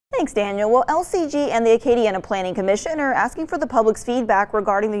Thanks, Daniel. Well, LCG and the Acadiana Planning Commission are asking for the public's feedback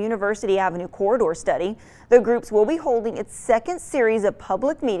regarding the University Avenue corridor study. The groups will be holding its second series of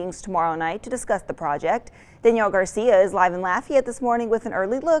public meetings tomorrow night to discuss the project. Danielle Garcia is live in Lafayette this morning with an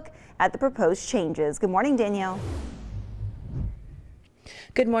early look at the proposed changes. Good morning, Danielle.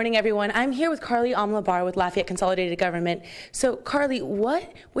 Good morning, everyone. I'm here with Carly Amlabar with Lafayette Consolidated Government. So, Carly,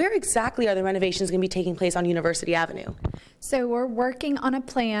 where exactly are the renovations going to be taking place on University Avenue? So we're working on a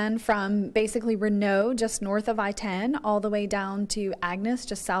plan from basically Renault, just north of I-10, all the way down to Agnes,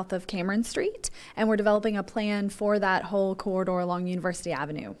 just south of Cameron Street. And we're developing a plan for that whole corridor along University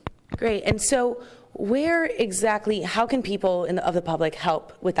Avenue. Great. And so where exactly, how can people of the public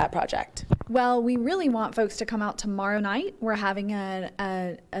help with that project? Well, we really want folks to come out tomorrow night. We're having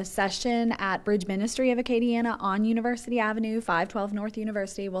a session at Bridge Ministry of Acadiana on University Avenue, 512 North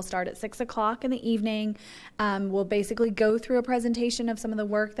University. We'll start at 6 o'clock in the evening. We'll basically go through a presentation of some of the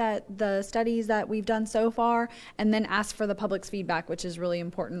work the studies that we've done so far, and then ask for the public's feedback, which is really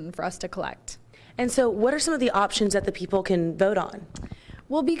important for us to collect. And so what are some of the options that the people can vote on?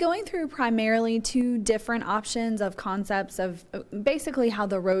 We'll be going through primarily two different options of concepts of basically how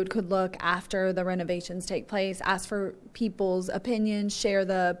the road could look after the renovations take place, ask for people's opinions, share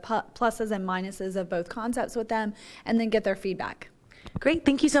the pluses and minuses of both concepts with them, and then get their feedback. Great.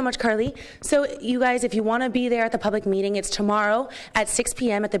 Thank you so much, Carly. So you guys, if you want to be there at the public meeting, it's tomorrow at 6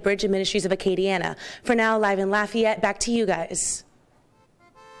 p.m. at the Bridge Ministries of Acadiana. For now, live in Lafayette, back to you guys.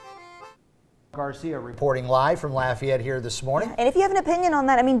 Garcia reporting live from Lafayette here this morning. And if you have an opinion on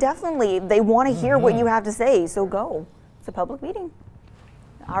that, I mean, definitely they want to hear what you have to say, so go. It's a public meeting.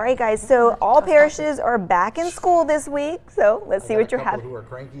 All right, guys, so all parishes are back in school this week, so let's see what you're having. Who are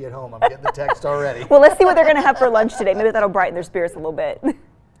cranky at home. I'm getting the text already. Well, let's see what they're going to have for lunch today. Maybe that'll brighten their spirits a little bit.